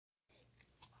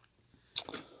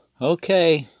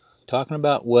Okay, talking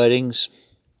about weddings.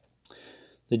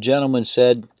 The gentleman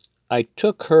said, I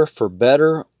took her for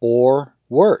better or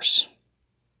worse.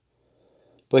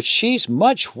 But she's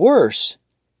much worse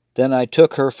than I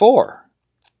took her for.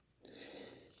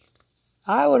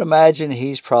 I would imagine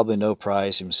he's probably no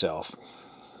prize himself.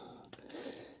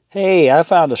 Hey, I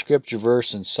found a scripture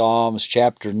verse in Psalms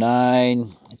chapter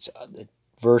 9. It's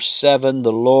verse 7.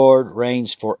 The Lord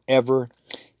reigns forever.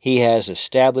 He has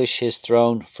established his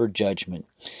throne for judgment.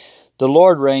 The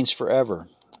Lord reigns forever,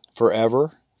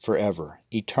 forever, forever,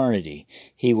 eternity.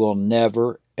 He will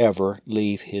never, ever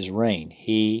leave his reign.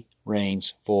 He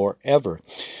reigns forever.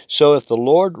 So if the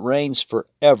Lord reigns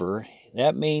forever,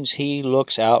 that means he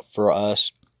looks out for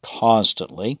us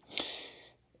constantly.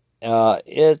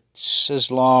 It's as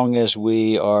long as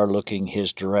we are looking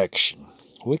his direction.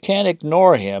 We can't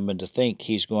ignore him and to think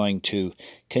he's going to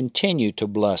continue to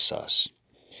bless us.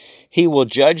 He will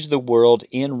judge the world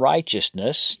in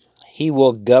righteousness. He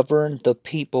will govern the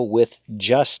people with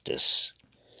justice.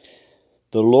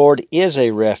 The Lord is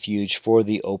a refuge for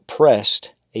the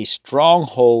oppressed, a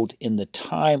stronghold in the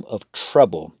time of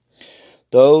trouble.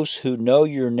 Those who know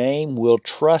your name will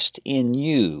trust in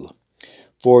you,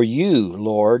 for you,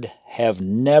 Lord, have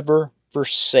never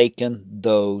forsaken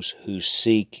those who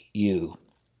seek you.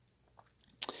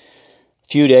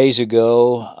 A few days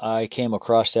ago, I came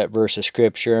across that verse of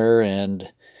Scripture,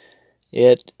 and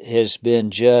it has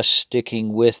been just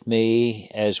sticking with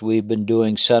me as we've been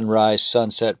doing sunrise,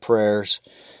 sunset prayers.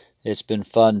 It's been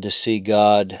fun to see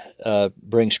God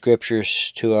bring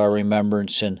Scriptures to our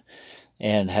remembrance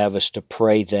and have us to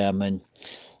pray them. And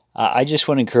I just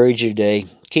want to encourage you today,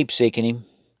 keep seeking Him.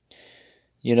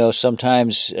 You know,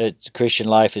 sometimes Christian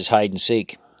life is hide and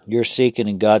seek. You're seeking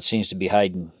and God seems to be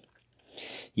hiding.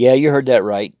 Yeah, you heard that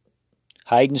right.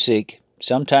 Hide and seek.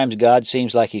 Sometimes God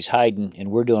seems like he's hiding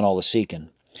and we're doing all the seeking.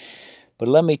 But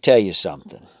let me tell you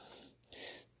something.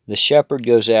 The shepherd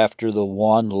goes after the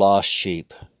one lost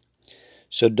sheep.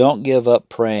 So don't give up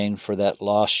praying for that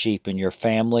lost sheep in your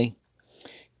family.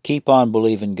 Keep on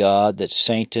believing God that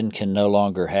Satan can no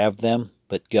longer have them,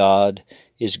 but God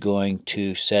is going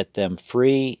to set them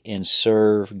free and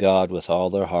serve God with all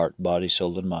their heart, body,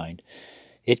 soul, and mind.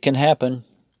 It can happen.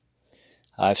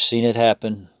 I've seen it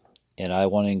happen, and I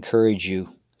want to encourage you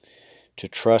to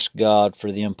trust God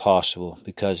for the impossible,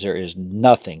 because there is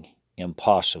nothing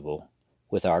impossible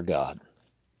with our God.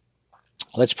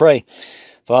 Let's pray.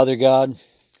 Father God,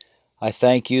 I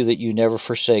thank you that you never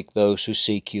forsake those who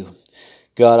seek you.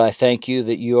 God, I thank you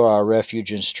that you are our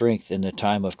refuge and strength in the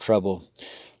time of trouble.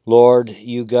 Lord,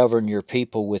 you govern your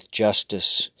people with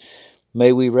justice.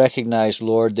 May we recognize,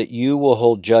 Lord, that you will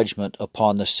hold judgment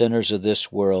upon the sinners of this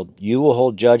world. You will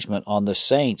hold judgment on the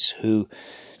saints who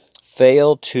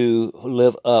fail to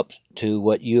live up to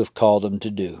what you have called them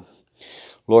to do.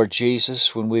 Lord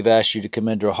Jesus, when we've asked you to come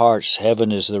into our hearts,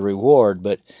 heaven is the reward,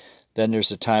 but then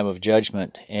there's a time of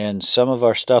judgment. And some of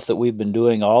our stuff that we've been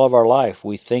doing all of our life,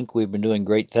 we think we've been doing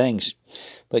great things.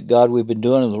 But God, we've been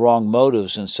doing it with the wrong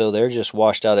motives, and so they're just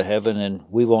washed out of heaven, and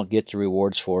we won't get the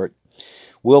rewards for it.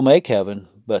 We'll make heaven,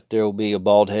 but there will be a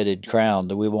bald-headed crown.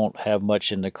 We won't have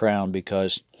much in the crown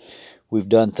because we've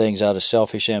done things out of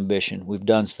selfish ambition. We've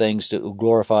done things that will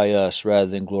glorify us rather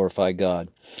than glorify God.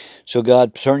 So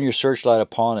God, turn your searchlight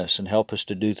upon us and help us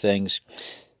to do things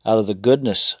out of the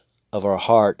goodness of our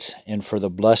heart and for the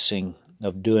blessing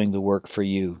of doing the work for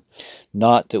you.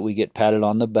 Not that we get patted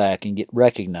on the back and get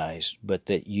recognized, but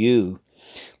that you,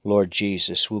 Lord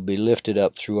Jesus, will be lifted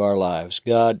up through our lives.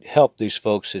 God, help these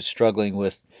folks that's struggling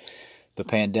with the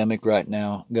pandemic right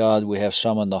now. God, we have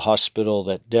some in the hospital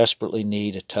that desperately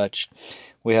need a touch.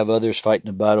 We have others fighting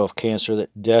the battle of cancer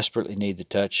that desperately need the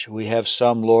touch. We have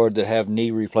some, Lord, that have knee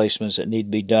replacements that need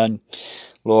to be done.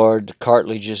 Lord,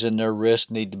 cartilages in their wrist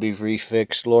need to be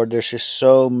refixed. Lord, there's just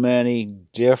so many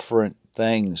different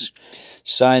things.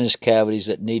 Sinus cavities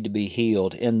that need to be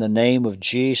healed. In the name of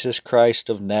Jesus Christ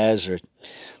of Nazareth,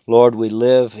 Lord, we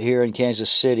live here in Kansas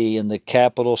City in the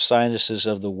capital sinuses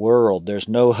of the world. There's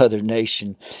no other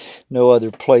nation, no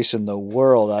other place in the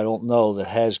world, I don't know, that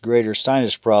has greater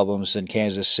sinus problems than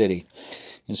Kansas City.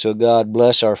 And so, God,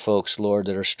 bless our folks, Lord,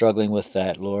 that are struggling with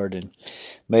that, Lord. And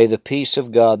may the peace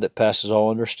of God that passes all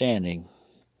understanding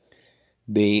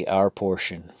be our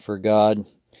portion. For, God,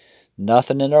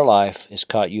 nothing in our life has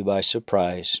caught you by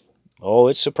surprise. Oh,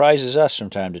 it surprises us from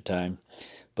time to time,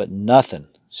 but nothing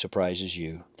surprises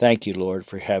you. Thank you, Lord,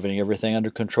 for having everything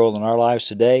under control in our lives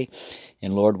today.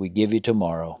 And, Lord, we give you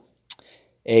tomorrow.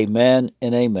 Amen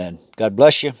and amen. God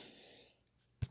bless you.